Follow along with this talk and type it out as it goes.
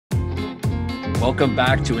Welcome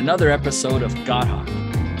back to another episode of Got Hockey.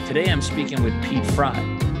 Today I'm speaking with Pete Fry.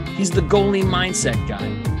 He's the goalie mindset guy,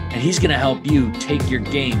 and he's going to help you take your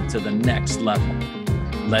game to the next level.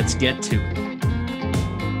 Let's get to it.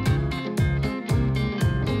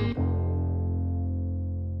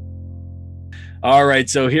 All right,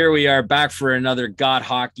 so here we are back for another Got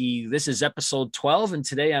Hockey. This is episode 12, and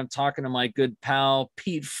today I'm talking to my good pal,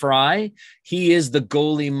 Pete Fry. He is the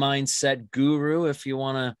goalie mindset guru, if we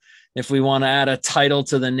want to add a title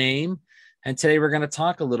to the name. And today we're going to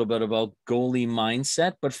talk a little bit about goalie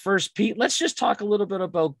mindset. But first, Pete, let's just talk a little bit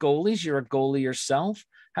about goalies. You're a goalie yourself.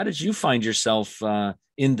 How did you find yourself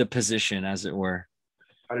in the position, as it were?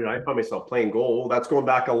 How did I find myself playing goal? That's going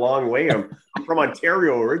back a long way. I'm from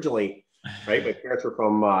Ontario originally. Right, my parents were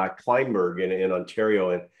from Kleinburg in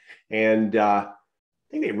Ontario, and I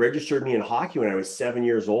think they registered me in hockey when I was 7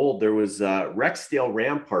 years old. There was Rexdale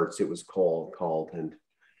Ramparts, it was called, and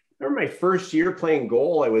I remember my first year playing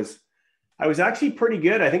goal. I was actually pretty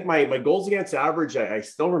good. I think my goals against average, I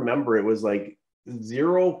still remember it was like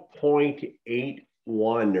 0.81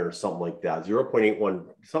 or something like that. 0.81.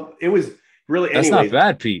 Something. It was really. That's not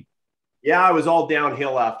bad, Pete. Yeah, I was all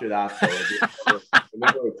downhill after that. So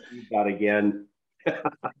never achieved that again.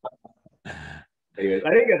 Anyways,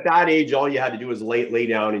 I think at that age, all you had to do was lay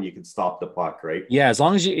down and you could stop the puck, right? Yeah, as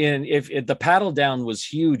long as if the paddle down was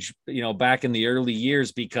huge, back in the early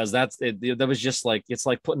years, because that was just like, it's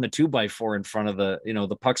like putting the 2x4 in front of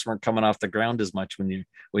the pucks weren't coming off the ground as much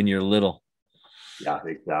when you're little. Yeah,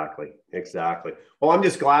 exactly. Well, I'm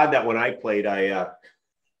just glad that when I played,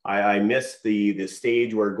 I missed the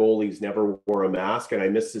stage where goalies never wore a mask, and I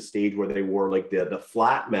missed the stage where they wore like the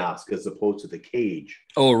flat mask as opposed to the cage.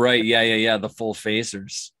 Oh, right. Yeah. The full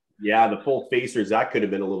facers. Yeah, the full facers. That could have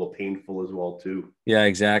been a little painful as well, too. Yeah,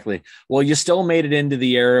 exactly. Well, you still made it into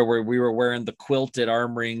the era where we were wearing the quilted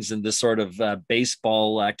arm rings and the sort of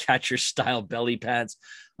baseball catcher style belly pads.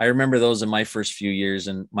 I remember those in my first few years.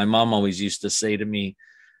 And my mom always used to say to me,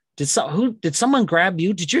 did someone grab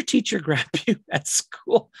you? Did your teacher grab you at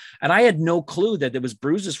school? And I had no clue that there was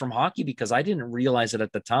bruises from hockey because I didn't realize it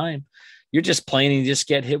at the time. You're just playing and you just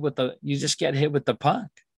get hit with the puck.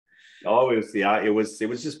 Oh, it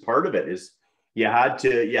was just part of it. Is you had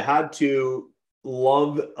to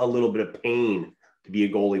love a little bit of pain to be a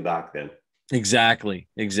goalie back then. Exactly.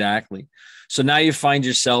 So now you find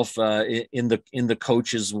yourself in the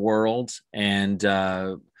coach's world,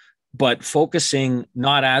 and but focusing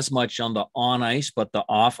not as much on the on ice, but the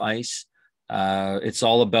off ice. It's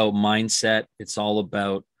all about mindset. It's all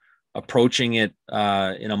about approaching it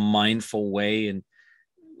in a mindful way. And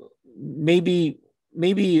maybe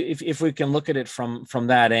if we can look at it from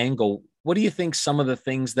that angle, what do you think some of the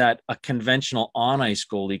things that a conventional on ice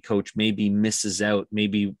goalie coach maybe misses out,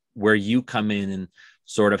 maybe where you come in and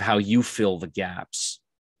sort of how you fill the gaps?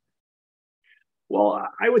 Well,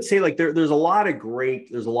 I would say like there's a lot of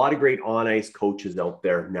great on ice coaches out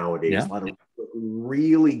there nowadays. Yeah. A lot of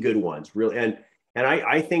really good ones, really, and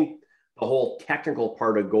I think the whole technical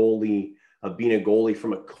part of being a goalie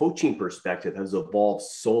from a coaching perspective has evolved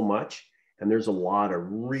so much. And there's a lot of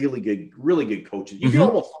really good coaches. You can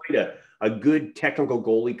almost find a good technical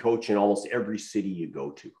goalie coach in almost every city you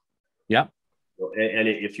go to. Yeah. And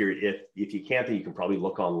if you can't, then you can probably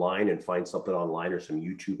look online and find something online or some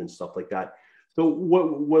YouTube and stuff like that. So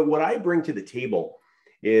what I bring to the table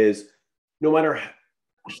is no matter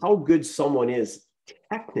how good someone is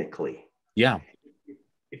technically, yeah,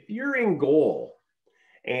 if you're in goal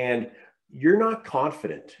and you're not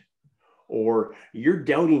confident or you're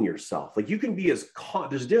doubting yourself, like you can be there's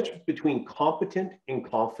a difference between competent and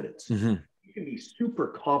confidence. Mm-hmm. You can be super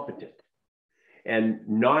competent and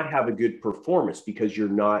not have a good performance because you're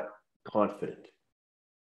not confident.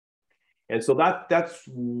 And so that's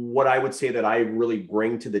what I would say that I really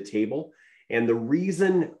bring to the table. And the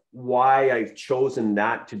reason why I've chosen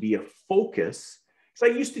that to be a focus, because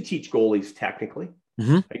I used to teach goalies technically.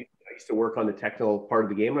 Mm-hmm. I used to work on the technical part of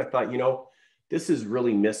the game. And I thought, this is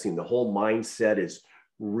really missing. The whole mindset is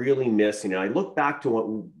really missing. And I look back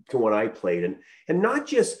to when I played and not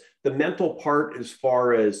just the mental part as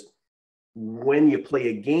far as when you play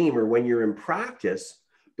a game or when you're in practice,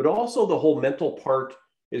 but also the whole mental part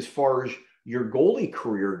as far as your goalie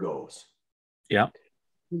career goes. Yeah.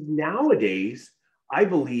 Nowadays, I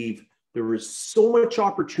believe there is so much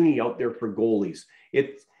opportunity out there for goalies.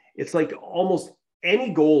 It's like almost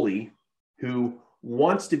any goalie who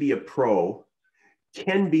wants to be a pro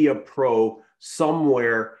can be a pro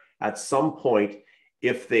somewhere at some point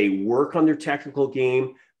if they work on their technical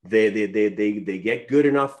game. They get good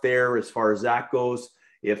enough there as far as that goes.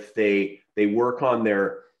 If they work on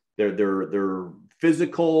their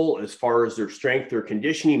physical as far as their strength, their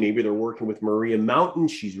conditioning. Maybe they're working with Maria Mountain.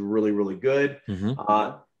 She's really, really good.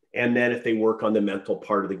 And then if they work on the mental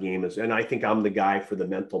part of the game, and I think I'm the guy for the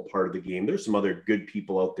mental part of the game. There's some other good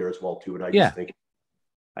people out there as well too. And I just think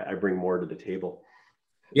I bring more to the table.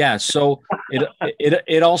 Yeah. So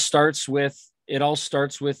it all starts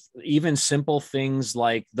with even simple things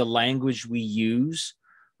like the language we use.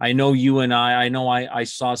 I know you and I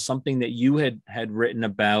saw something that you had written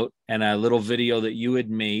about, and a little video that you had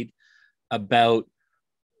made about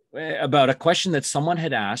a question that someone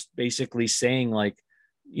had asked, basically saying like,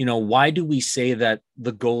 why do we say that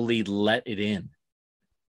the goalie let it in?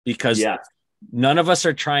 Because none of us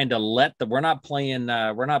are trying to we're not playing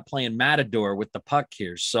Matador with the puck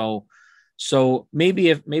here. So maybe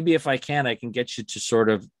if I can get you to sort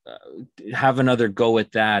of have another go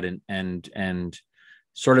at that and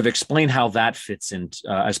sort of explain how that fits in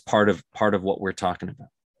as part of what we're talking about.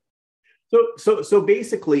 So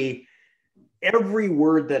basically, every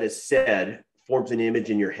word that is said forms an image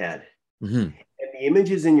in your head. And the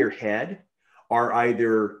images in your head are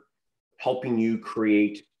either helping you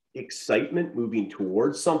create excitement, moving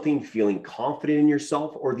towards something, feeling confident in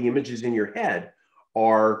yourself, or the images in your head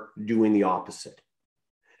are doing the opposite,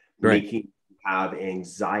 making you have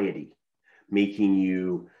anxiety, making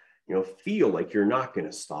you, feel like you're not going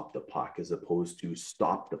to stop the puck as opposed to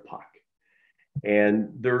stop the puck.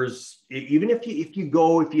 And there's, even if you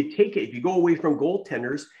go away from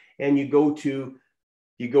goaltenders and you go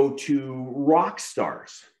to rock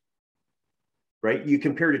stars, right? You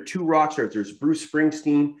compare to two rock stars. There's Bruce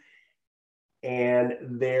Springsteen, and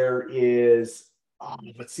there is,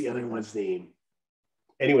 what's the other one's name?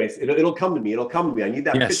 Anyways, it'll come to me. I need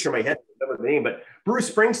that picture in my head to remember the name. But Bruce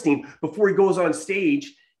Springsteen, before he goes on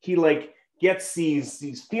stage, he like gets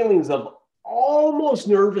these feelings of almost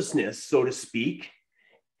nervousness, so to speak.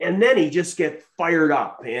 And then he just gets fired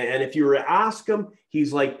up. And if you were to ask him,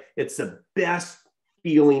 he's like, it's the best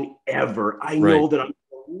feeling ever. I know that I'm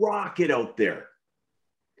going to rock it out there.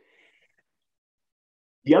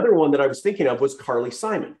 The other one that I was thinking of was Carly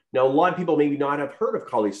Simon. Now, a lot of people maybe not have heard of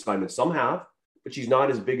Carly Simon. Some have, but she's not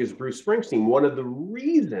as big as Bruce Springsteen. One of the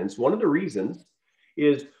reasons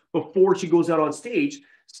is before she goes out on stage,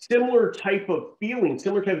 similar type of feeling,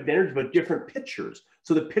 similar type of energy, but different pictures.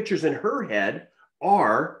 So the pictures in her head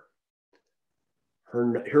are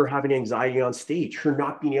her having anxiety on stage, her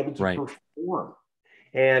not being able to perform.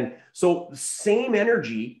 And so same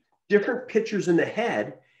energy, different pictures in the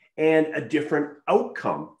head, and a different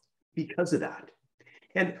outcome because of that.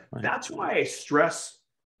 And that's why I stress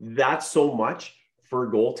that so much for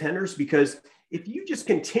goaltenders, because if you just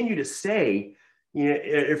continue to say,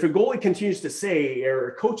 if a goalie continues to say,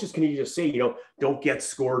 or coaches continue to say, don't get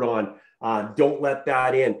scored on, don't let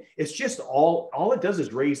that in. It's just all it does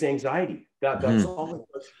is raise anxiety. That's all it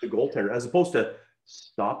does for the goaltender, as opposed to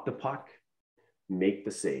stop the puck, make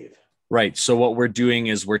the save. Right. So what we're doing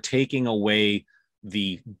is we're taking away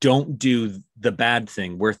don't do the bad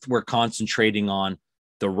thing. We're concentrating on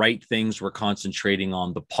the right things. We're concentrating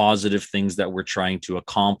on the positive things that we're trying to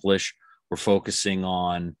accomplish. We're focusing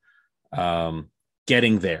on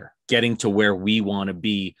getting to where we want to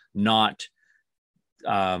be, not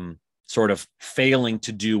sort of failing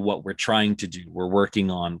to do what we're trying to do. We're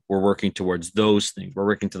working towards those things. We're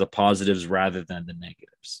working to the positives rather than the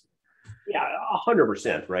negatives. Yeah,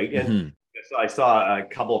 100%. Right. And so I saw a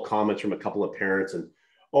couple of comments from a couple of parents, and,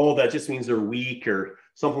 that just means they're weak or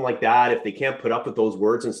something like that if they can't put up with those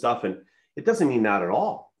words and stuff. And it doesn't mean that at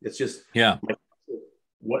all. It's just,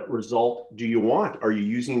 what result do you want? Are you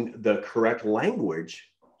using the correct language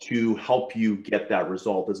to help you get that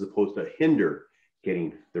result, as opposed to hinder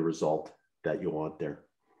getting the result that you want there?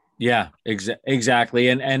 Yeah, exactly.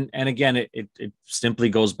 And again, it simply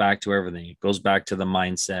goes back to everything. It goes back to the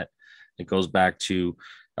mindset. It goes back to,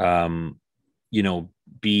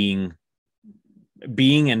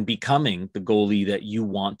 being and becoming the goalie that you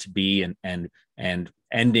want to be, and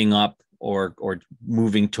ending up or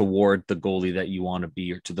moving toward the goalie that you want to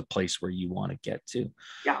be, or to the place where you want to get to.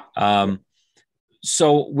 Yeah.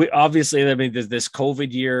 So we obviously, I mean, this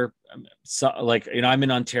COVID year, I'm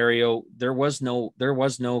in Ontario. There was no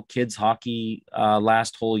kids hockey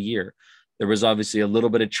last whole year. There was obviously a little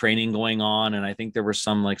bit of training going on, and I think there were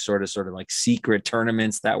some sort of like secret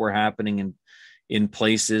tournaments that were happening in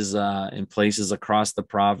places across the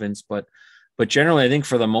province. But generally, I think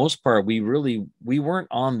for the most part, we weren't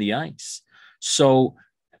on the ice. So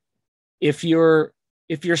if you're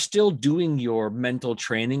still doing your mental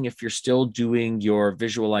training, if you're still doing your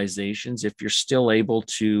visualizations, if you're still able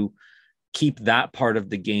to keep that part of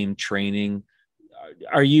the game training,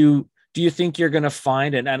 do you think you're going to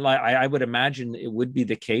find, and I would imagine it would be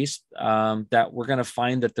the case, that we're going to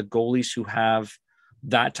find that the goalies who have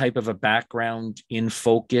that type of a background in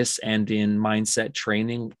focus and in mindset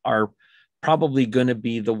training are probably going to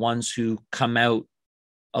be the ones who come out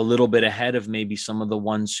a little bit ahead of maybe some of the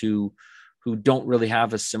ones who don't really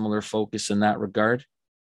have a similar focus in that regard?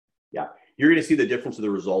 Yeah, you're going to see the difference of the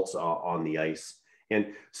results on the ice. And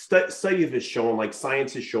studies have shown, like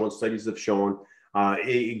science has shown, studies have shown,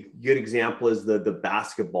 a good example is the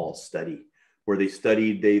basketball study, where they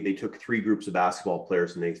studied, they took 3 groups of basketball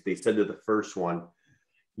players, and they said to the first one,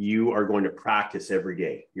 you are going to practice every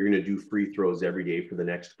day. You're going to do free throws every day for the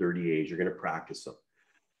next 30 days. You're going to practice them.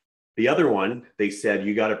 The other one, they said,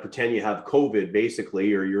 you got to pretend you have COVID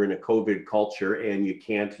basically, or you're in a COVID culture and you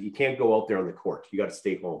can't go out there on the court. You got to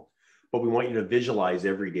stay home. But we want you to visualize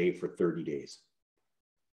every day for 30 days.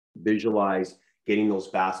 Visualize getting those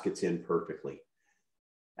baskets in perfectly.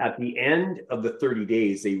 At the end of the 30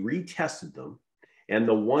 days, they retested them, and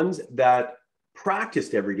the ones that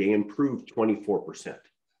practiced every day improved 24%.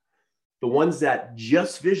 The ones that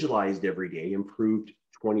just visualized every day improved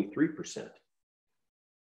 23%.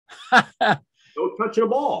 No touching a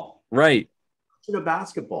ball. Right. Touching a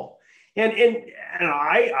basketball. And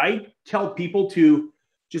I tell people to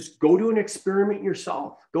just go do an experiment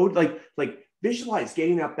yourself. Go like visualize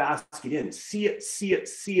getting that basket in, see it,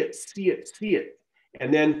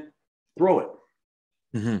 and then throw it.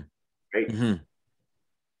 Mm-hmm. Right. Mm-hmm.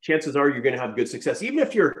 Chances are you're going to have good success, even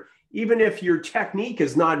if your technique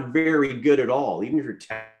is not very good at all. Even if your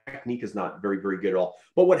technique is not very, very good at all.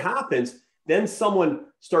 But what happens, then someone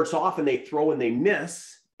starts off and they throw and they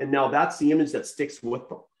miss, and now that's the image that sticks with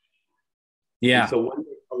them. Yeah. And so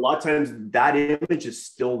a lot of times that image is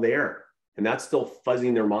still there, and that's still fuzzy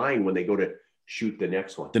in their mind when they go to shoot the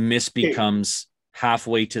next one. The miss becomes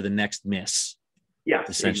halfway to the next miss. Yeah,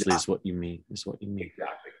 essentially, exactly. is what you mean.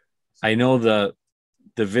 Exactly. I know the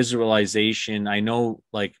visualization. I know,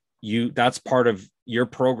 like, that's part of your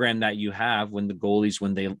program that you have when the goalies,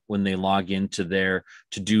 when they log into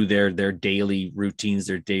to do their daily routines,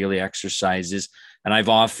 their daily exercises. And I've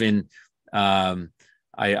often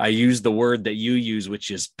I use the word that you use,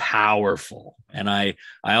 which is powerful. And I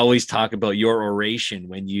always talk about your oration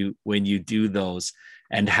when you do those,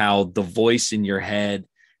 and how the voice in your head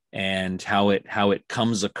and how it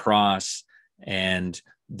comes across. And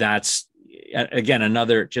that's, again,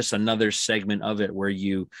 another segment of it where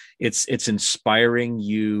it's inspiring.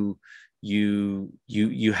 You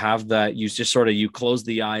have that, you just sort of, you close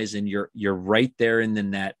the eyes and you're right there in the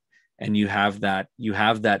net, and you have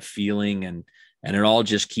that feeling, and it all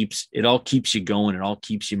keeps you going. It all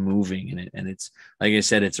keeps you moving. And it's, like I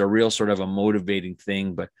said, it's a real sort of a motivating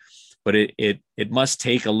thing, but it must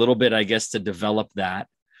take a little bit, I guess, to develop that.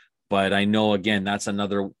 But I know, again, that's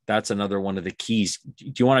another one of the keys.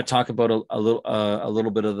 Do you want to talk about a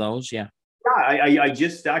little bit of those? Yeah. Yeah, I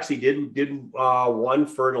just actually did one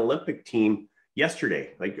for an Olympic team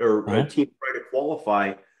yesterday, a team trying to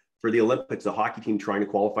qualify for the Olympics, a hockey team trying to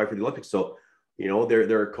qualify for the Olympics. So,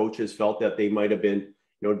 their coaches felt that they might have been,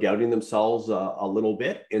 doubting themselves a little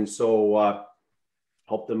bit, and so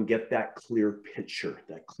help them get that clear picture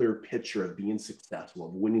of being successful,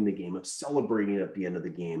 of winning the game, of celebrating at the end of the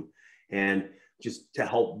game, and just to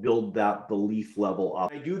help build that belief level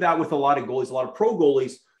up. I do that with a lot of goalies, a lot of pro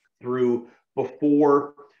goalies,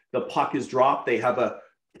 before the puck is dropped. They have a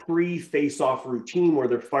pre-face-off routine where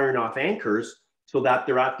they're firing off anchors so that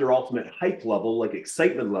they're at their ultimate hype level, like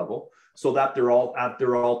excitement level, so that they're all at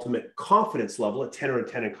their ultimate confidence level, a 10 or a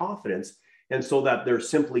 10 in confidence, and so that they're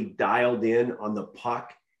simply dialed in on the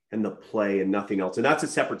puck and the play and nothing else. And that's a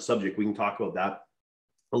separate subject. We can talk about that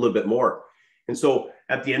a little bit more. And so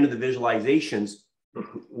at the end of the visualizations,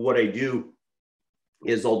 what I do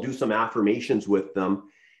is I'll do some affirmations with them,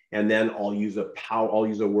 and then I'll use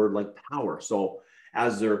a word like power. So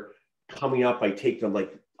as they're coming up, I take them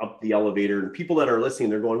like up the elevator, and people that are listening,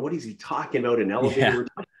 they're going, what is he talking about, an elevator? Yeah. We're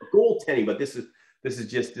talking about goaltending, but this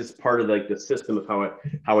is just this part of like the system of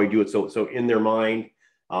how I do it. So in their mind,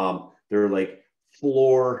 they're like,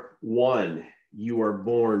 floor 1, you are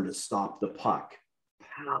born to stop the puck.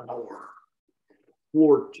 Power.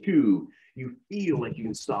 Floor 2, you feel like you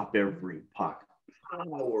can stop every puck.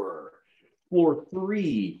 Power. Floor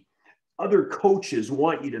 3, other coaches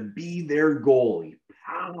want you to be their goalie.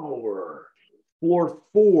 Power. Floor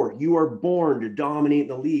 4, you are born to dominate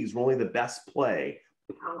the leagues where only the best play.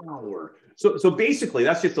 Power. So basically,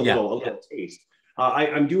 that's just a little taste.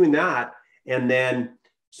 I'm doing that, and then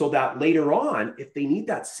so that later on, if they need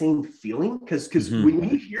that same feeling, because when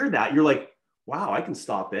you hear that, you're like, wow, I can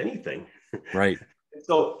stop anything. Right.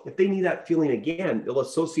 So if they need that feeling again, they'll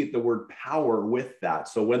associate the word power with that.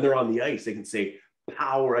 So when they're on the ice, they can say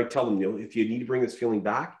power. I tell them, you know, if you need to bring this feeling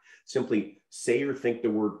back, simply say or think the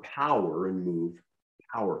word power and move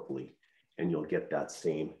powerfully, and you'll get that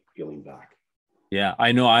same feeling back. Yeah,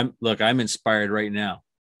 I know. I'm inspired right now.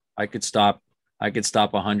 I could stop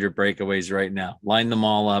 100 breakaways right now. Line them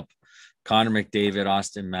all up. Connor McDavid,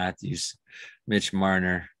 Austin Matthews, Mitch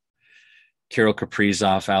Marner, Kirill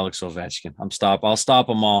Kaprizov, Alex Ovechkin. I'll stop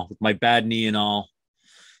them all with my bad knee and all.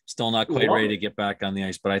 Still not quite ready to get back on the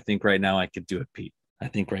ice, but I think right now I could do it, Pete. I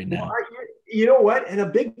think right now. You know what? And a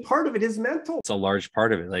big part of it is mental. It's a large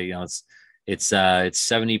part of it. Like, you know, it's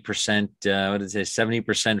 70%,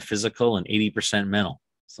 70% physical and 80% mental.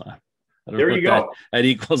 So I don't there know you go. That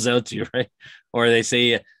equals out to, right? Or they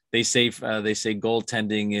say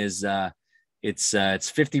goaltending is it's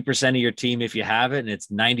 50% of your team if you have it, and it's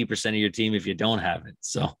 90% of your team if you don't have it.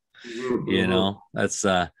 So, you know, that's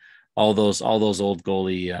all those old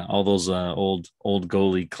goalie, old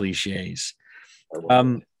goalie cliches.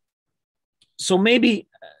 So maybe,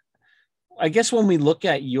 I guess when we look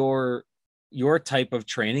at your type of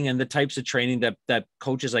training and the types of training that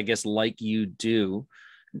coaches, I guess, like you do,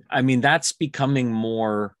 I mean, that's becoming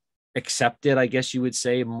more accepted, I guess you would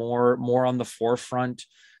say, more on the forefront.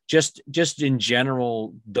 Just in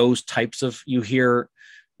general, those types of, you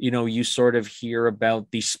sort of hear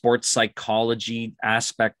about the sports psychology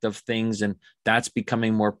aspect of things, and that's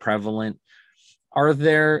becoming more prevalent.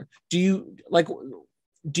 Do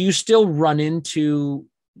you still run into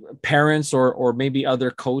parents or maybe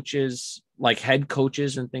other coaches, like head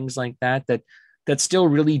coaches and things like that still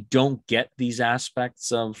really don't get these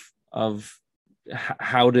aspects of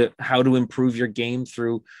how to improve your game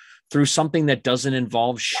through something that doesn't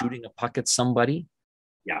involve shooting a puck at somebody?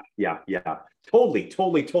 Yeah. Totally.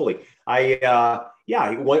 Once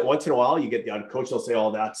in a while you get the coach will say,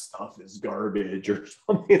 "Oh, that stuff is garbage," or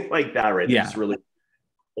something like that, right? Yeah. It's really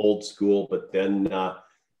old school. But then you'll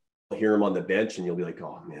hear him on the bench and you'll be like,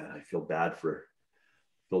 "Oh man, I feel bad for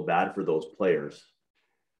those players."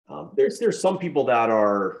 There's some people that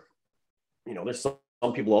are, there's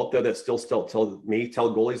some people out there that still tell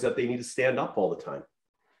goalies that they need to stand up all the time.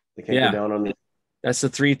 They can't go down on the. That's the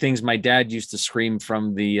three things my dad used to scream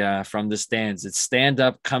from the stands. It's stand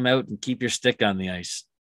up, come out, and keep your stick on the ice.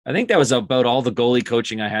 I think that was about all the goalie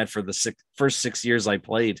coaching I had for the first 6 years I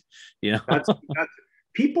played. That's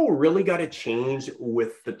people really got to change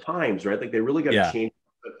with the times, right? Like they really got to change.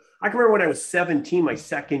 I can remember when I was 17, my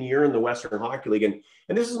second year in the Western Hockey League, and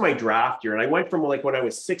this is my draft year. And I went from like when I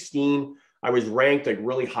was 16, I was ranked like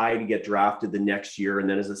really high to get drafted the next year. And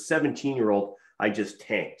then as a 17-year-old, I just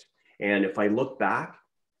tanked. And if I look back,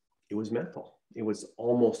 it was mental. It was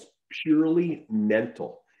almost purely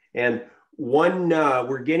mental. And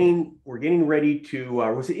we're getting ready to,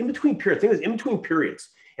 was it in between periods? I think it was in between periods.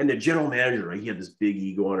 And the general manager, right, he had this big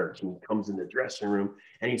ego on our team, comes in the dressing room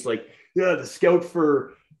and he's like, yeah, the scout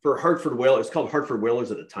for Hartford Whalers, it's called Hartford Whalers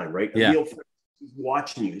at the time, right? Yeah. He's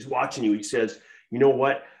watching you. He says, you know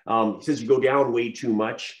what? He says, you go down way too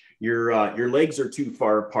much. Your legs are too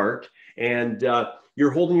far apart, and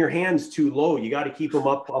you're holding your hands too low. You got to keep them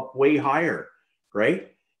up way higher,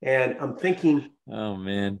 right? And I'm thinking, oh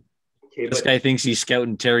man, okay, this guy thinks he's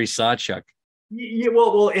scouting Terry Sawchuk. Yeah,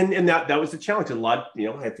 well, and that was the challenge. A lot,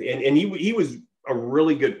 and he was a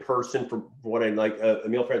really good person from what I like.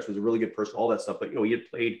 Emile France was a really good person, all that stuff. But he had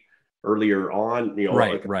played earlier on,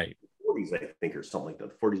 right. 40s, I think, or something like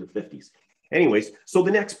that, 40s or 50s. Anyways, so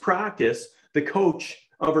the next practice, the coach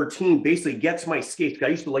of our team basically gets my skates. I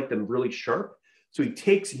used to like them really sharp. So he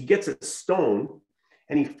gets a stone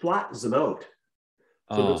and he flattens them out.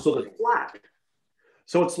 So they're flat.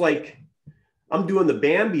 So it's like I'm doing the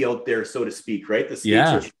Bambi out there, so to speak, right? The skates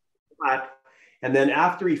are flat. And then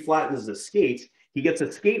after he flattens the skates, he gets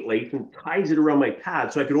a skate lace and ties it around my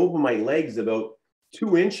pad so I could open my legs about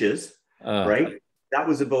 2 inches, right? That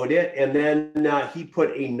was about it. And then he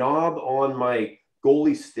put a knob on my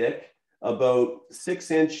goalie stick about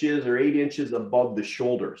 6 inches or 8 inches above the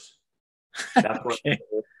shoulders. That's okay.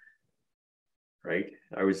 Right.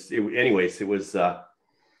 Anyways, the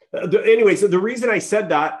reason I said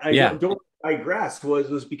that, I don't digress,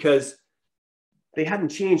 was because they hadn't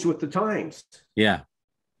changed with the times. Yeah.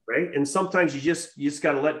 Right. And sometimes you just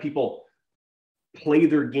got to let people play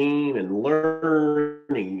their game and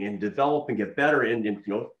learning and develop and get better and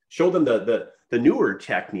show them the newer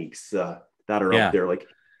techniques that are out there. Like,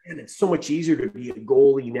 and it's so much easier to be a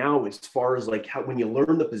goalie now as far as like how when you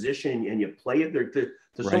learn the position and you play it, there's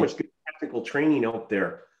so much good technical training out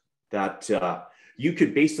there that you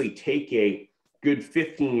could basically take a good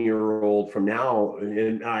 15-year-old from now,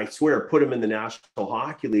 and I swear put him in the National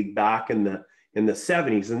Hockey League back in the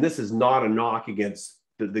 70s. And this is not a knock against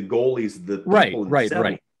the goalies, the people in the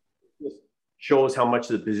 70s. It shows how much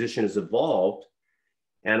the position has evolved.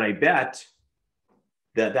 And I bet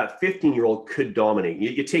that 15-year-old could dominate.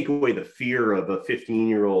 You take away the fear of a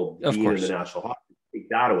 15-year-old being in the National Hockey League, take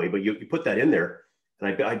that away, but you put that in there,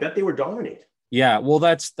 and I bet they would dominate. Yeah, well,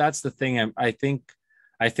 that's the thing. I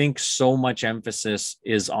think so much emphasis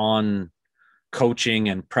is on coaching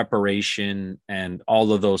and preparation and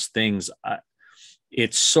all of those things.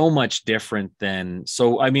 It's so much different than,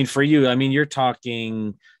 so, I mean, for you, I mean, you're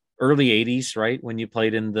talking early 80s, right? When you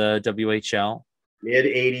played in the WHL? Mid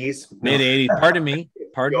 80s. Mid 80s. Pardon me.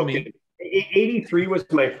 83 was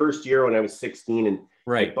my first year when I was 16. And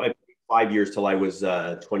right. I played 5 years till I was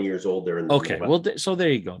 20 years old there. Okay. Well, so there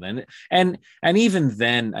you go then. And even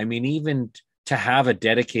then, I mean, even to have a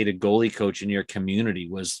dedicated goalie coach in your community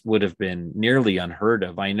would have been nearly unheard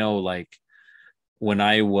of. I know, like, when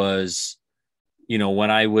I was,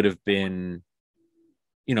 when I would have been,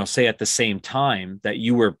 say at the same time that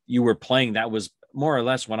you were playing, that was more or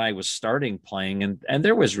less when I was starting playing, and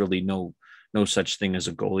there was really no such thing as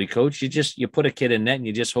a goalie coach. You put a kid in net and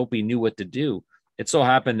you just hope he knew what to do. It so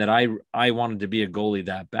happened that I wanted to be a goalie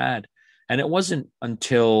that bad. And it wasn't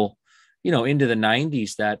until, into the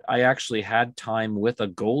 90s that I actually had time with a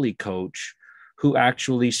goalie coach who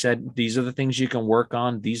actually said, these are the things you can work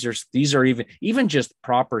on. These are even just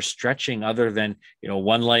proper stretching, other than,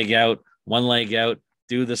 one leg out,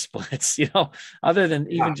 do the splits, other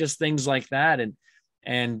than even just things like that.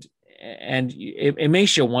 And it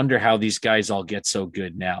makes you wonder how these guys all get so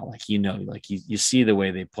good now. Like, you see the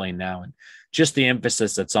way they play now, and just the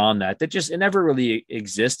emphasis that's on that just, it never really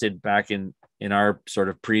existed back in our sort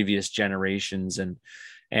of previous generations.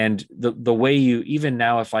 And the way even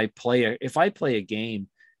now, if I play a game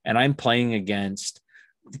and I'm playing against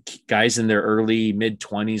guys in their early mid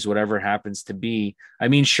 20s, whatever it happens to be, I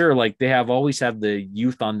mean, sure, like, they always have the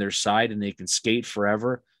youth on their side and they can skate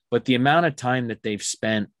forever, but the amount of time that they've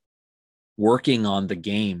spent working on the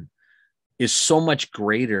game is so much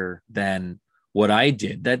greater than what I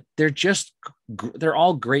did, that they're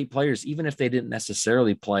all great players, even if they didn't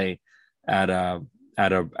necessarily play at a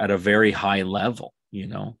very high level,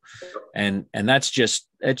 and that's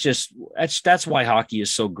why hockey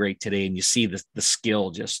is so great today. And you see the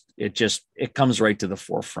skill, it comes right to the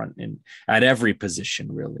forefront at every position,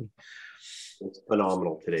 really. It's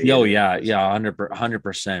phenomenal today. Oh yeah.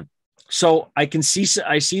 100%. So I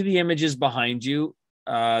see the images behind you.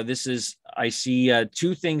 I see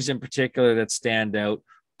two things in particular that stand out: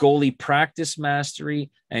 goalie practice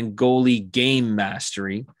mastery and goalie game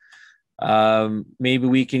mastery. Maybe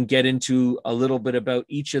we can get into a little bit about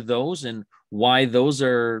each of those and why those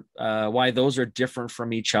are different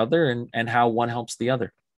from each other, and how one helps the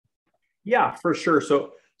other. Yeah, for sure.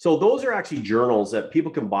 So those are actually journals that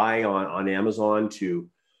people can buy on Amazon to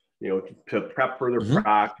prep for their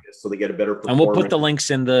practice, so they get a better performance. And we'll put the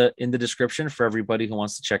links in the description for everybody who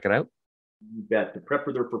wants to check it out. You bet. To prep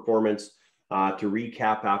for their performance, to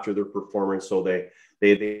recap after their performance. So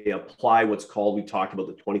they apply what's called, we talked about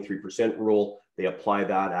the 23% rule. They apply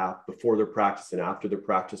that before their practice and after their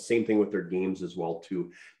practice. Same thing with their games as well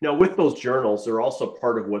too. Now, with those journals, they're also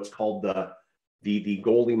part of what's called the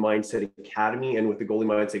Goalie Mindset Academy. And with the Goalie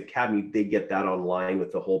Mindset Academy, they get that online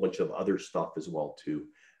with a whole bunch of other stuff as well too.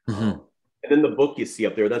 And then the book you see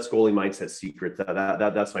up there, that's Goalie Mindset Secrets.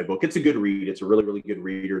 That's my book. It's a good read. It's a really, really good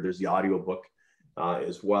reader. There's the audio book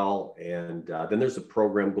as well. And then there's a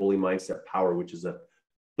program, Goalie Mindset Power, which is a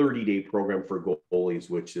 30-day program for goalies,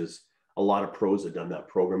 which is a lot of pros have done that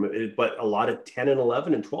program, but a lot of 10 and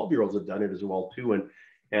 11 and 12-year-olds have done it as well too.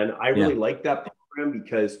 And I really like that program,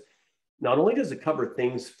 because not only does it cover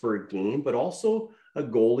things for a game, but also a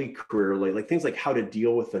goalie career, like things like how to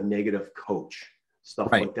deal with a negative coach, stuff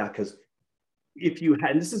like that. Because if you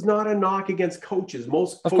had, and this is not a knock against coaches,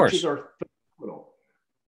 most coaches are phenomenal,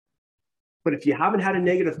 but if you haven't had a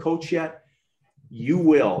negative coach yet, you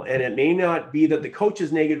will. And it may not be that the coach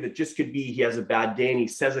is negative. It just could be he has a bad day and he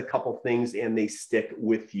says a couple things and they stick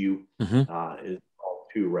with you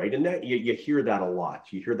too, right? And that you hear that a lot.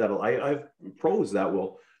 You hear that. I have pros that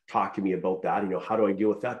will talk to me about that. How do I deal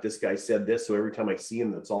with that? This guy said this, so every time I see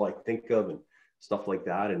him, that's all I think of, and stuff like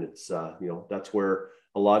that. And it's that's where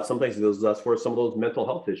sometimes that's where some of those mental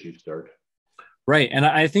health issues start. Right. And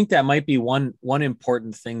I think that might be one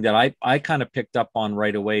important thing that I kind of picked up on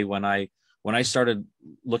right away when I started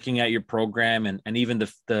looking at your program, and even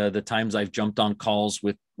the times I've jumped on calls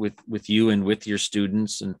with you and with your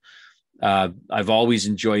students. And I've always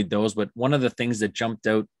enjoyed those. But one of the things that jumped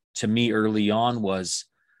out to me early on was,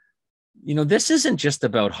 this isn't just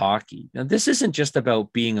about hockey. Now, this isn't just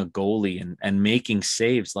about being a goalie and making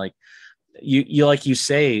saves. Like like you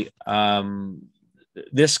say,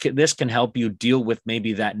 this can help you deal with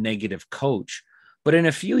maybe that negative coach. But in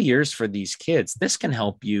a few years for these kids, this can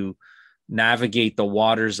help you navigate the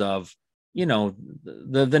waters of,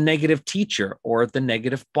 the negative teacher or the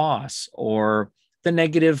negative boss or the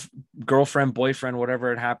negative girlfriend, boyfriend,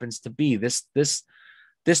 whatever it happens to be. This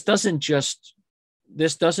doesn't just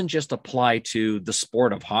apply to the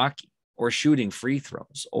sport of hockey or shooting free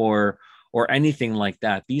throws or anything like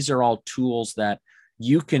that. These are all tools that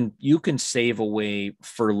you can save away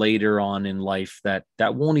for later on in life that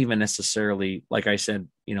won't even necessarily, like I said,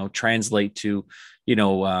 translate to,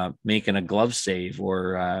 making a glove save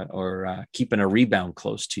or keeping a rebound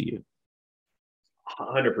close to you.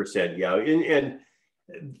 100%. Yeah. And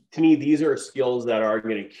to me, these are skills that are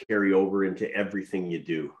going to carry over into everything you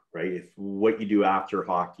do, right? If what you do after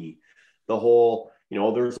hockey, the whole,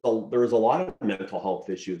 there's a lot of mental health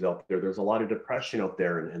issues out there. There's a lot of depression out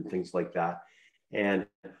there and things like that.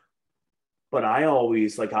 But I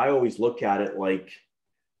always look at it like,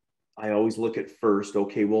 I always look at first,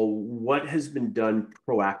 okay, well, what has been done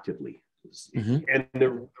proactively? Mm-hmm. And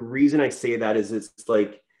the reason I say that is it's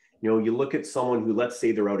like, you look at someone who, let's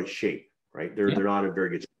say they're out of shape, right? They're not in very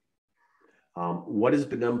good shape. What has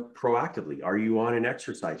been done proactively? Are you on an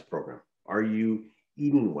exercise program? Are you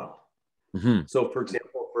eating well? Mm-hmm. So for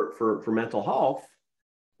example, for mental health,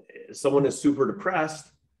 someone is super depressed.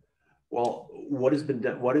 Well, what has been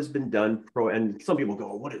done and some people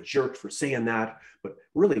go, oh, what a jerk for saying that. But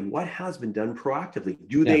really, what has been done proactively?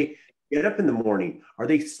 Do they get up in the morning? Are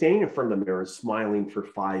they standing in front of the mirror smiling for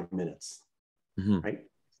 5 minutes? Mm-hmm. Right?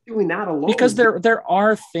 Doing that alone. Because there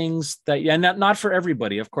are things that, not for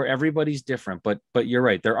everybody. Of course, everybody's different, but you're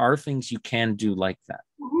right. There are things you can do like that.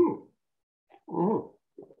 Mm-hmm.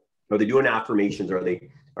 Mm-hmm. Are they doing affirmations?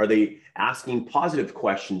 Are they asking positive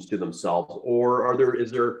questions to themselves? Or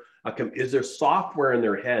is there software in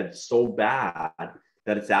their head so bad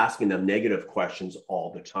that it's asking them negative questions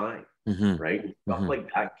all the time? Mm-hmm. Right? Stuff mm-hmm.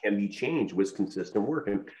 like that can be changed with consistent work.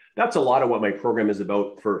 And that's a lot of what my program is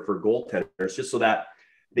about for goaltenders, just so that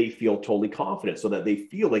they feel totally confident, so that they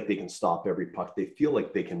feel like they can stop every puck. They feel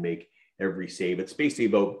like they can make every save. It's basically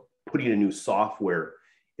about putting a new software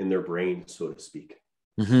in their brain, so to speak.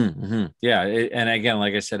 Mm-hmm, mm-hmm. Yeah. And again,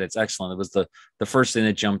 like I said, it's excellent. It was the first thing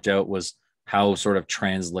that jumped out was how sort of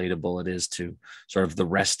translatable it is to sort of the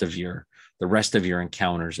rest of your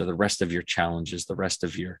encounters or the rest of your challenges, the rest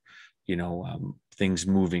of your, things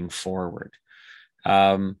moving forward.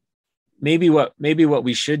 Maybe what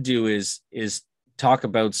we should do is talk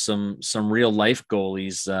about some real life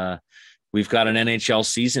goalies. We've got an NHL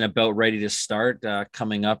season about ready to start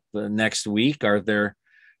coming up next week. Are there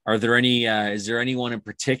any, is there anyone in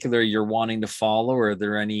particular you're wanting to follow? Or are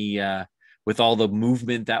there any, with all the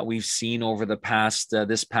movement that we've seen over the past,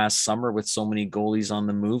 this past summer with so many goalies on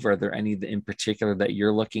the move, are there any in particular that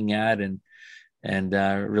you're looking at and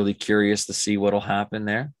really curious to see what'll happen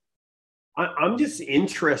there? I'm just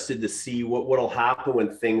interested to see what'll happen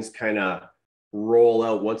when things kind of roll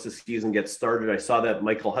out once the season gets started. I saw that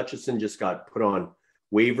Michael Hutchison just got put on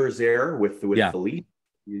waivers there with the Leafs.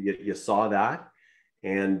 You saw that.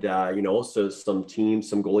 And, so some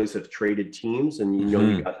goalies have traded teams, and,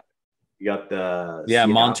 mm-hmm. you got the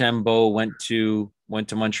Montembeault went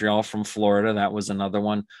to Montreal from Florida. That was another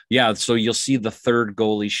one. Yeah. So you'll see the third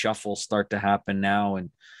goalie shuffle start to happen now. And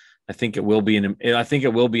I think it will be an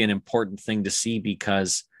important thing to see,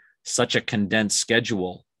 because such a condensed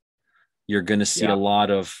schedule, you're going to see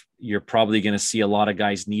you're probably going to see a lot of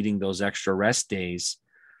guys needing those extra rest days.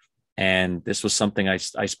 And this was something I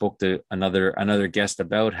spoke to another guest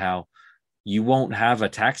about, how you won't have a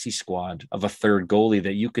taxi squad of a third goalie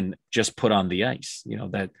that you can just put on the ice.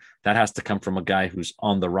 That has to come from a guy who's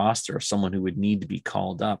on the roster, or someone who would need to be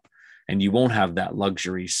called up, and you won't have that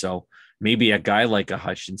luxury. So maybe a guy like a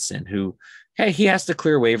Hutchinson who, hey, he has to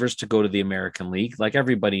clear waivers to go to the American League. Like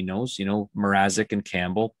everybody knows, Mrazek and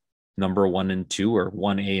Campbell, number 1 and 2, or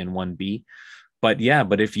 1A and 1B. But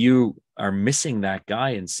if you are missing that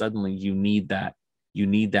guy and suddenly you need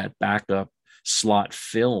that backup slot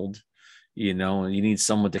filled, you need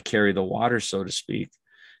someone to carry the water, so to speak,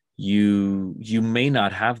 you may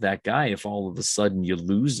not have that guy if all of a sudden you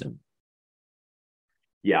lose him.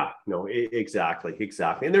 Yeah, no, exactly.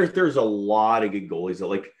 And there's a lot of good goalies that,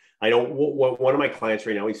 like, I know one of my clients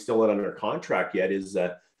right now, he's still not under contract yet, is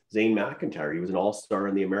Zane McIntyre. He was an all-star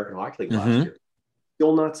in the American Hockey League last year.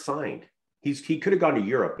 Still not signed. He could have gone to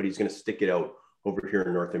Europe, but he's going to stick it out over here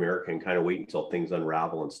in North America and kind of wait until things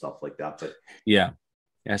unravel and stuff like that. But yeah,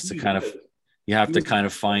 He has to He kind of, was. you have He to was. kind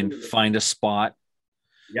of find a spot.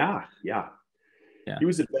 Yeah, yeah. Yeah. He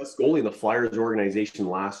was the best goalie in the Flyers organization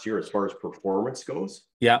last year as far as performance goes.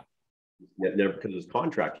 Yeah. Never, because of his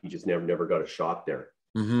contract, he just never got a shot there.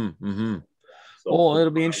 Mm-hmm. Mm-hmm. So Well,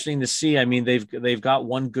 it'll be interesting to see. I mean, they've got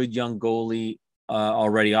one good young goalie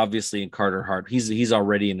already, obviously in Carter Hart. He's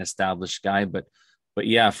already an established guy, but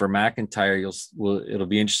yeah, for McIntyre, it'll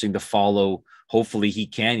be interesting to follow. Hopefully, he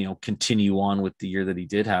can continue on with the year that he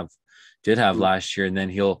did have last year, and then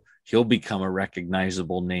he'll become a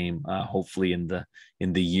recognizable name. Hopefully, in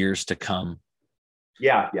the years to come.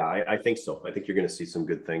 yeah, I think so. I think you're going to see some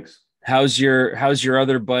good things. How's your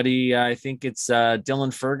other buddy? I think it's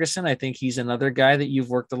Dylan Ferguson. I think he's another guy that you've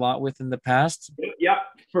worked a lot with in the past. Yeah,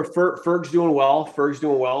 for Ferg's doing well. Ferg's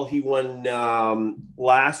doing well. He won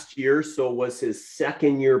last year, so it was his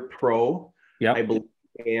second year pro, I Yep. believe.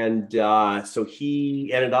 And so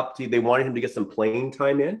he ended up they wanted him to get some playing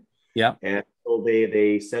time in, Yep. and so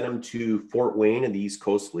they sent him to Fort Wayne in the East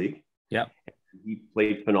Coast League. Yep. He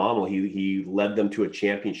played phenomenal. He led them to a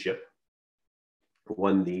championship,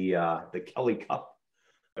 won the Kelly Cup,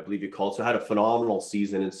 I believe you called. So had a phenomenal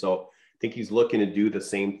season, and so I think he's looking to do the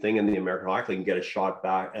same thing in the American Hockey League and get a shot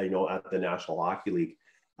back, at the National Hockey League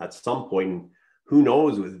at some point. And who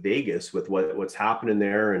knows with Vegas, with what's happening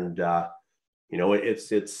there, and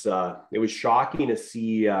it was shocking to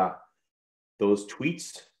see those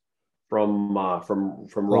tweets from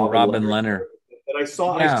Robin Leonard. And I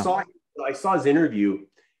saw his interview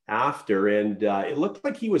after, and it looked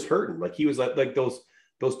like he was hurting. Like he was like those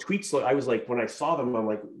tweets. I was like, when I saw them, I'm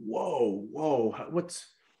like, whoa,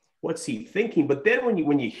 what's he thinking? But then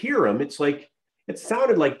when you hear him, it's like it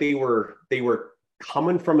sounded like they were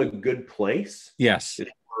coming from a good place. Yes. As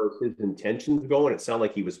far as his intentions go, and it sounded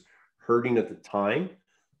like he was hurting at the time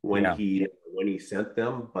when he sent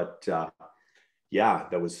them. But yeah,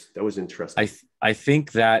 that was interesting.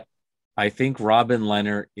 I think Robin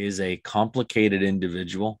Leonard is a complicated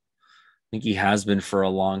individual. I think he has been for a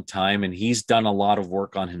long time, and he's done a lot of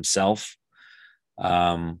work on himself.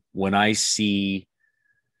 When I see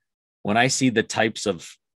the types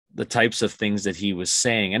of things that he was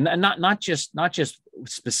saying, and not just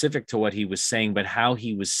specific to what he was saying, but how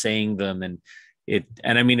he was saying them, and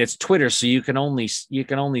I mean, it's Twitter, so you can only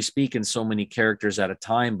speak in so many characters at a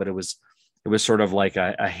time, but it was sort of like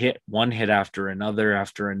one hit after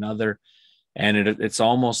another. And it's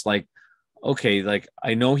almost like, okay, like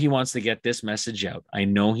I know he wants to get this message out. I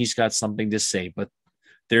know he's got something to say, but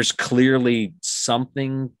there's clearly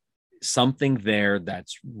something there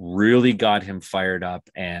that's really got him fired up,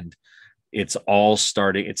 and it's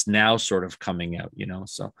now sort of coming out,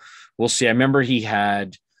 so we'll see. I remember he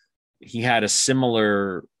had a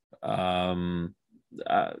similar, I don't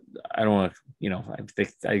know,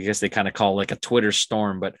 I guess they kind of call it like a Twitter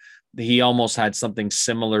storm, but he almost had something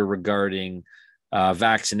similar regarding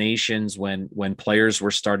vaccinations when players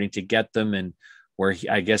were starting to get them, and where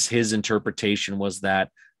I guess his interpretation was that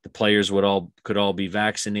the players could all be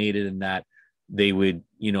vaccinated, and that they would,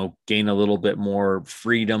 gain a little bit more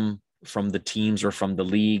freedom from the teams or from the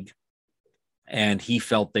league. And he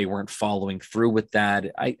felt they weren't following through with that.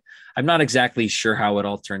 I'm not exactly sure how it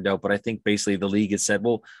all turned out, but I think basically the league had said,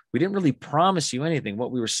 well, we didn't really promise you anything.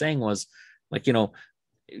 What we were saying was, like,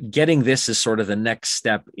 getting this is sort of the next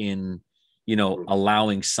step in,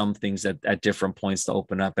 allowing some things at different points to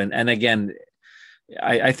open up. And again,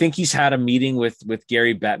 I think he's had a meeting with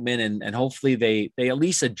Gary Bettman, and hopefully they at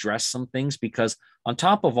least address some things, because on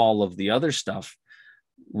top of all of the other stuff,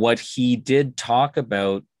 what he did talk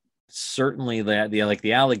about, certainly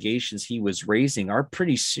the allegations he was raising are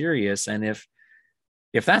pretty serious. And if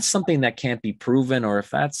that's something that can't be proven, or if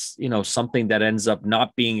that's, something that ends up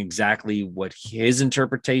not being exactly what his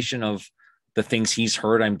interpretation of the things he's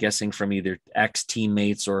heard, I'm guessing from either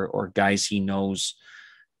ex-teammates or guys he knows,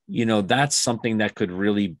 that's something that could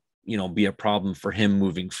really, be a problem for him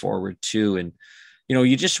moving forward too. And,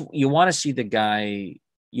 you want to see the guy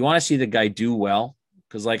do well.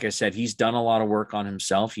 Because, like I said, he's done a lot of work on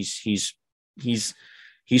himself. He's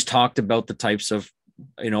talked about the types of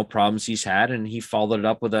problems he's had, and he followed it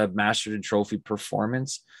up with a Masterton Trophy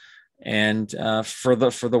performance, and for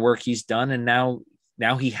the work he's done. And now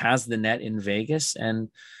he has the net in Vegas, and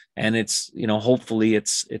it's hopefully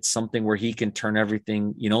it's something where he can turn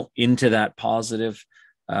everything into that positive,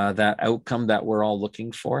 that outcome that we're all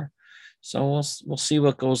looking for. So we'll see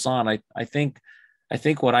what goes on. I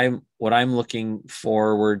think what I'm looking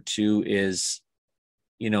forward to is,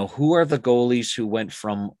 who are the goalies who went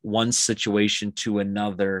from one situation to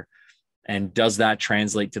another, and does that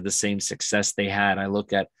translate to the same success they had? I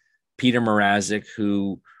look at Peter Mrazek,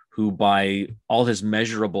 who who by all his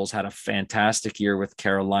measurables had a fantastic year with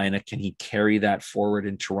Carolina. Can he carry that forward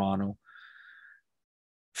in Toronto?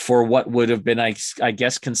 For what would have been, I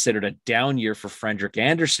guess, considered a down year for Frederik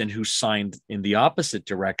Andersen, who signed in the opposite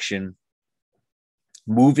direction,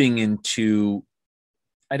 moving into,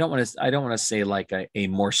 I don't want to say like a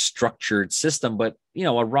more structured system, but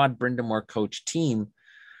a Rod Brindamore coach team.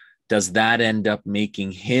 Does that end up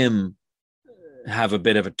making him have a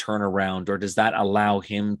bit of a turnaround, or does that allow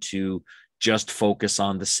him to just focus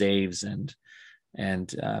on the saves and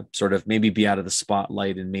sort of maybe be out of the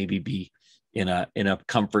spotlight and maybe be in a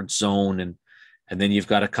comfort zone? And then you've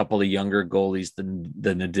got a couple of younger goalies, the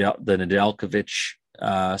Nedeljkovic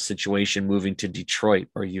situation moving to Detroit,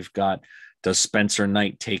 or you've got, does Spencer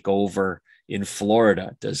Knight take over in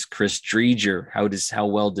Florida? Does Chris Driedger, how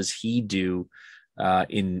well does he do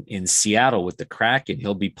in Seattle with the Kraken?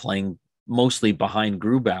 He'll be playing mostly behind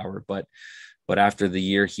Grubauer, but after the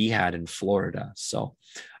year he had in Florida. So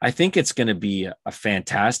I think it's going to be a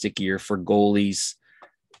fantastic year for goalies,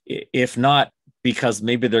 if not because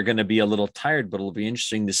maybe they're going to be a little tired, but it'll be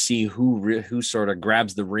interesting to see who sort of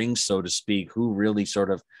grabs the ring, so to speak, who really sort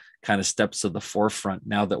of kind of steps to the forefront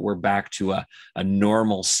now that we're back to a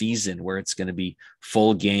normal season where it's going to be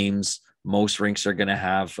full games. Most rinks are going to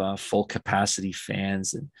have full capacity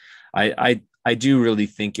fans. And I do really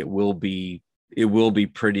think it will be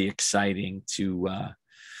pretty exciting to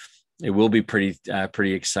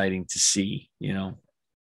pretty exciting to see,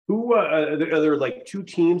 Who are there like two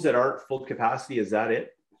teams that aren't full capacity? Is that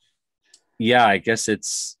it? Yeah, I guess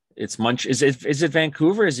it's Munch. Is it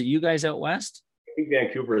Vancouver? Is it you guys out west? I think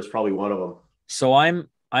Vancouver is probably one of them. So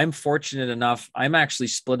I'm fortunate enough. I'm actually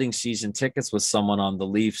splitting season tickets with someone on the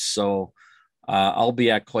Leafs, so I'll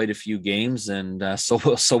be at quite a few games, and so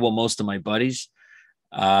will most of my buddies.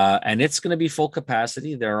 And it's going to be full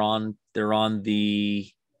capacity. They're on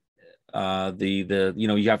the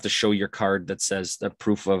you have to show your card that says the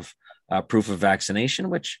proof of vaccination,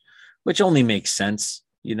 which only makes sense.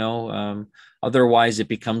 Otherwise it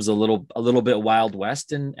becomes a little bit Wild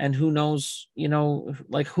West, and who knows,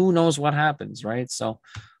 who knows what happens, right? So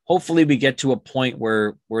hopefully we get to a point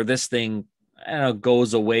where this thing,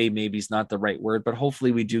 goes away. Maybe it's not the right word, but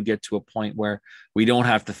hopefully we do get to a point where we don't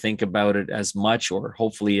have to think about it as much, or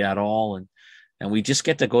hopefully at all. And we just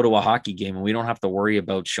get to go to a hockey game, and we don't have to worry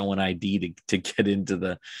about showing ID to get into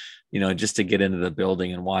the, just to get into the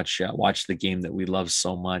building and watch the game that we love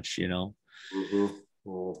so much, Mm-hmm.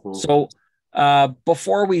 Mm-hmm. So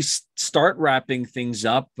before we start wrapping things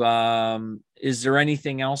up, is there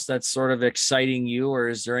anything else that's sort of exciting you, or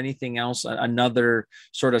is there anything else, another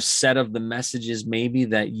sort of set of the messages maybe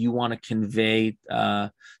that you want to convey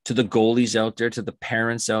to the goalies out there, to the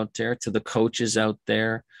parents out there, to the coaches out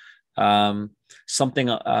there? Something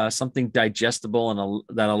digestible and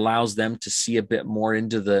that allows them to see a bit more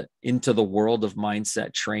into the world of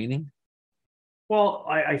mindset training? Well,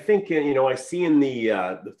 I think, I see in the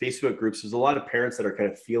Facebook groups, there's a lot of parents that are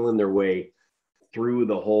kind of feeling their way through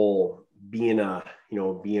the whole being a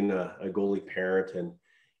goalie parent, and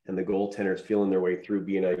the goaltenders feeling their way through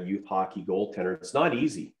being a youth hockey goaltender. It's not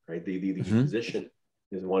easy, right? The Mm-hmm. position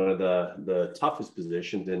is one of the toughest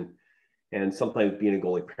positions, and sometimes being a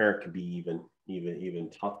goalie parent can be even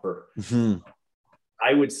tougher. Mm-hmm.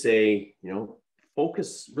 I would say,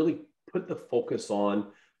 really put the focus on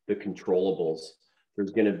the controllables.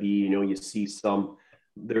 There's going to be, you see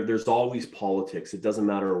there's always politics. It doesn't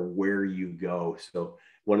matter where you go. So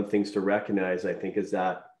one of the things to recognize, I think, is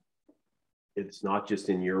that it's not just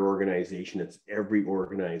in your organization, it's every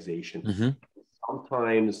organization. Mm-hmm.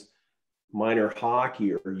 Sometimes minor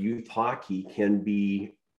hockey or youth hockey can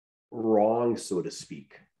be wrong, so to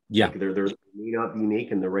speak. Yeah. Like they may not be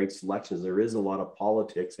making the right selections. There is a lot of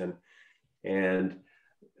politics, and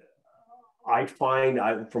I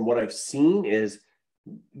find from what I've seen is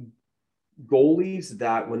goalies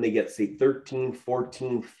that when they get, say, 13,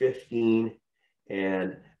 14, 15,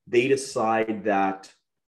 and they decide that,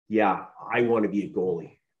 yeah, I want to be a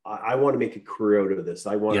goalie. I want to make a career out of this.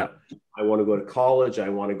 I want to go to college. I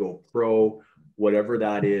want to go pro, whatever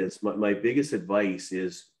that is. My biggest advice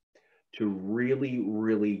is to really,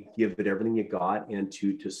 really give it everything you got, and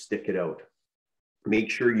to stick it out. Make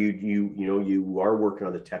sure you are working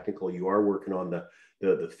on the technical, you are working on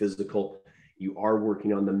the physical, you are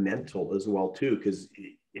working on the mental as well too. Because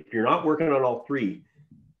if you're not working on all three,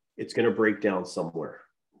 it's going to break down somewhere.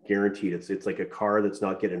 Guaranteed. It's like a car that's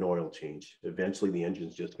not getting an oil change. Eventually the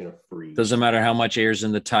engine's just going to freeze. Doesn't matter how much air's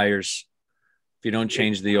in the tires if you don't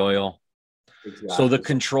change the oil. Exactly. So the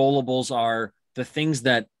controllables are the things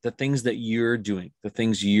that you're doing, the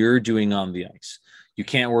things you're doing on the ice. You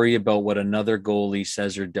can't worry about what another goalie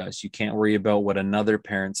says or does. You can't worry about what another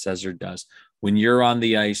parent says or does. When you're on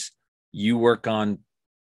the ice, you work on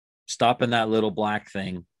stopping that little black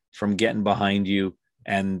thing from getting behind you,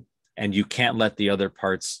 and you can't let the other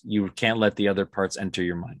parts enter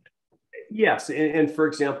your mind. Yes, and for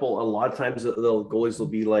example, a lot of times the goalies will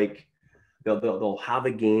be like, they'll have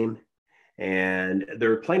a game, and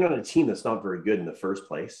they're playing on a team that's not very good in the first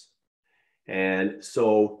place, and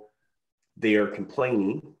so they are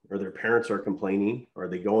complaining, or their parents are complaining, or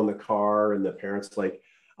they go in the car and the parents like,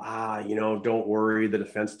 don't worry, the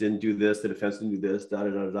defense didn't do this, da da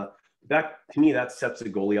da da. That, to me, that sets the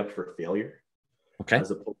goalie up for failure. Okay. As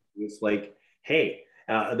opposed to, it's like, hey,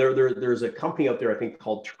 there's a company out there, I think,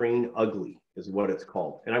 called Train Ugly is what it's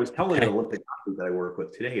called. And I was telling an Olympic athlete that I work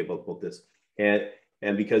with today about this, and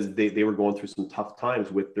because they were going through some tough times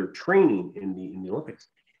with their training in the Olympics,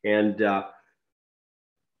 and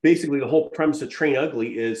basically the whole premise of Train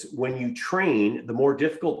Ugly is when you train, the more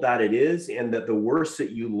difficult that it is, and that the worse that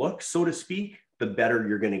you look, so to speak, the better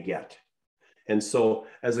you're going to get. And so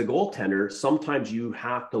as a goaltender, sometimes you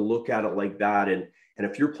have to look at it like that. And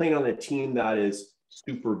if you're playing on a team that is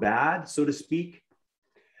super bad, so to speak,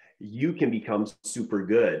 you can become super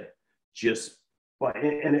good.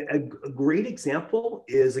 And a great example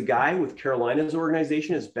is a guy with Carolina's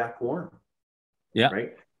organization is Beck Warm. Yeah.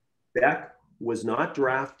 Right. Beck was not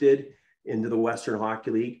drafted into the Western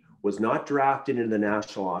Hockey League, was not drafted into the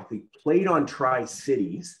National Hockey League, played on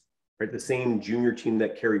Tri-Cities, right? The same junior team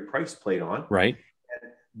that Carey Price played on. Right.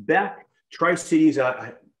 And Beck, Tri-Cities,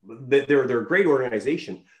 they're a great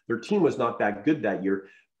organization. Their team was not that good that year.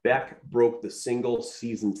 Beck broke the single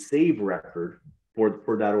season save record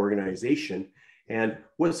for that organization and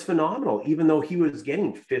was phenomenal, even though he was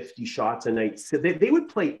getting 50 shots a night. So they would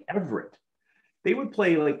play Everett. They would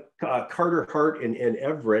play like Carter Hart and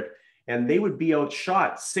Everett, and they would be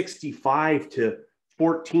outshot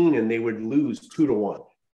 65-14, and they would lose 2-1.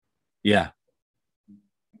 Yeah.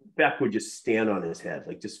 Beck would just stand on his head,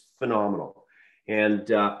 like just phenomenal. And,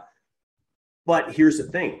 but here's the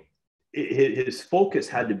thing. His focus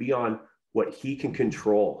had to be on what he can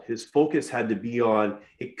control. His focus had to be on,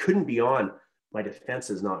 it couldn't be on, my defense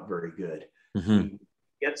is not very good. Mm-hmm.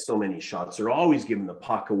 Get so many shots. They're always giving the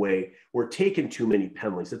puck away. We're taking too many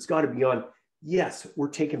penalties. It's got to be on, yes, we're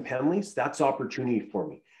taking penalties. That's opportunity for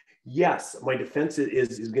me. Yes, my defense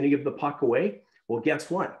is going to give the puck away. Well,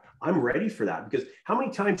 guess what? I'm ready for that, because how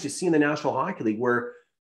many times you see in the National Hockey League where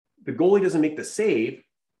the goalie doesn't make the save,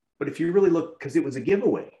 but if you really look, because it was a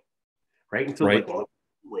giveaway, right? And so right. Like, well,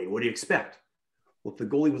 what do you expect? Well, if the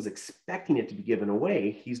goalie was expecting it to be given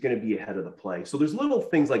away, he's going to be ahead of the play. So there's little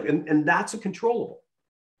things like, and that's a controllable.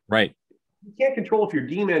 Right. You can't control if your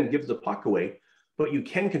D-man gives the puck away, but you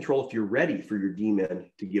can control if you're ready for your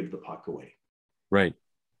D-man to give the puck away. Right.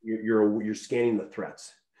 You're scanning the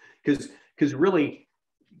threats, because really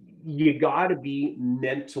you got to be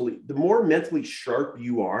mentally, the more mentally sharp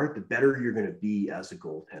you are, the better you're going to be as a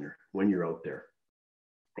goaltender when you're out there.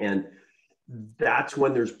 And that's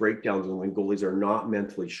when there's breakdowns, and when goalies are not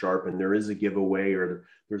mentally sharp and there is a giveaway or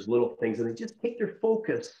there's little things and they just take their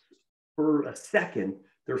focus for a second,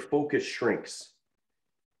 their focus shrinks.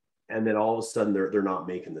 And then all of a sudden they're not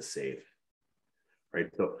making the save. Right.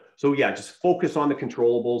 So yeah, just focus on the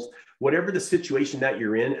controllables. Whatever the situation that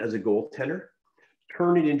you're in as a goaltender,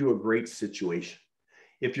 turn it into a great situation.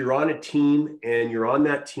 If you're on a team and you're on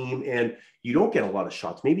that team and you don't get a lot of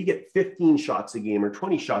shots, maybe you get 15 shots a game or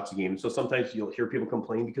 20 shots a game. So sometimes you'll hear people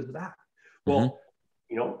complain because of that. Well,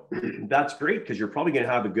 that's great, because you're probably going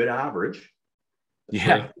to have a good average.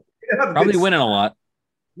 Yeah. Probably winning a lot.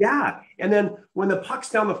 Yeah. And then when the puck's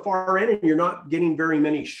down the far end and you're not getting very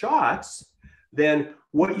many shots, then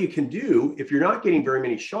what you can do, if you're not getting very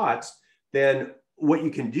many shots, then what you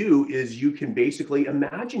can do is you can basically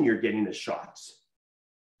imagine you're getting the shots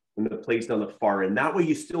when the play's down the far end. That way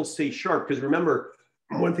you still stay sharp. Because remember,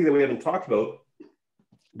 one thing that we haven't talked about,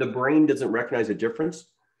 the brain doesn't recognize a difference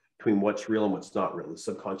between what's real and what's not real. The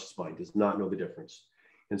subconscious mind does not know the difference.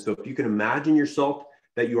 And so if you can imagine yourself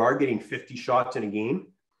that you are getting 50 shots in a game,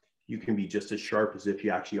 you can be just as sharp as if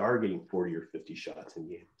you actually are getting 40 or 50 shots in a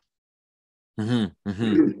game. Mm-hmm,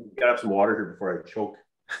 mm-hmm. Gotta have some water here before I choke.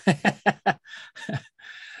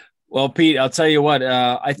 Well, Pete, I'll tell you what,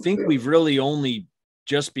 I think we've really only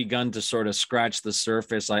just begun to sort of scratch the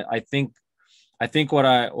surface. I think what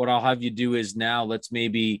I'll have you do is now, let's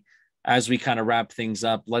maybe, as we kind of wrap things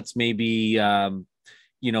up, let's maybe,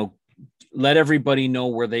 let everybody know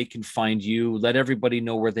where they can find you. Let everybody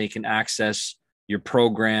know where they can access your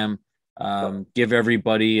program, Give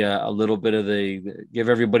everybody a little bit of give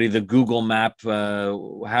everybody the Google map.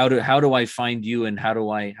 How do I find you, and how do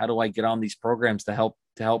I get on these programs to help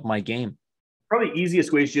my game? Probably the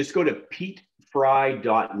easiest way is just go to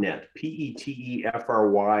petefry.net,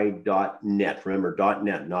 PETEFRY.net. Remember,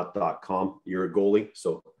 .net, not .com. You're a goalie,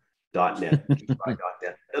 so .net,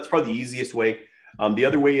 petefry.net. That's probably the easiest way. The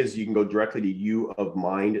other way is you can go directly to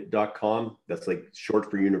uofmind.com. That's like short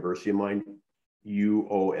for University of Mind,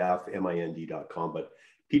 UOFMIND.com. But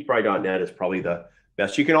petefry.net is probably the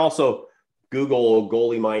best. You can also Google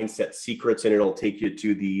goalie mindset secrets, and it'll take you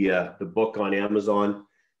to the book on Amazon.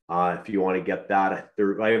 If you want to get that,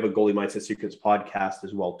 I have a Goalie Mindset Secrets podcast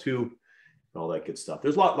as well too, and all that good stuff.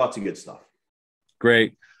 There's lots of good stuff.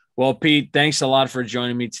 Great. Well, Pete, thanks a lot for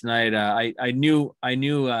joining me tonight. I knew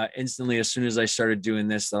instantly as soon as I started doing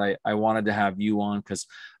this that I wanted to have you on, because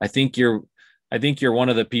I think you're one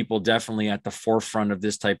of the people definitely at the forefront of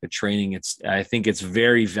this type of training. I think it's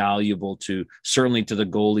very valuable certainly to the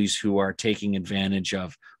goalies who are taking advantage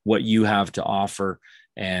of what you have to offer.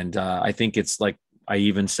 And I think it's like I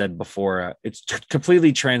even said before, it's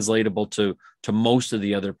completely translatable to most of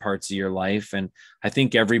the other parts of your life. And I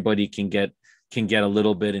think everybody can get a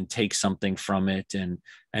little bit and take something from it, and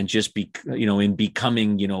just be, in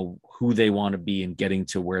becoming, who they want to be and getting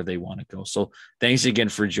to where they want to go. So thanks again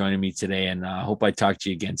for joining me today. And I hope I talk to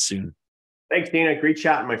you again soon. Thanks, Dana. Great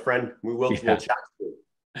chatting, my friend. We'll chat soon.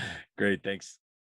 Great. Thanks.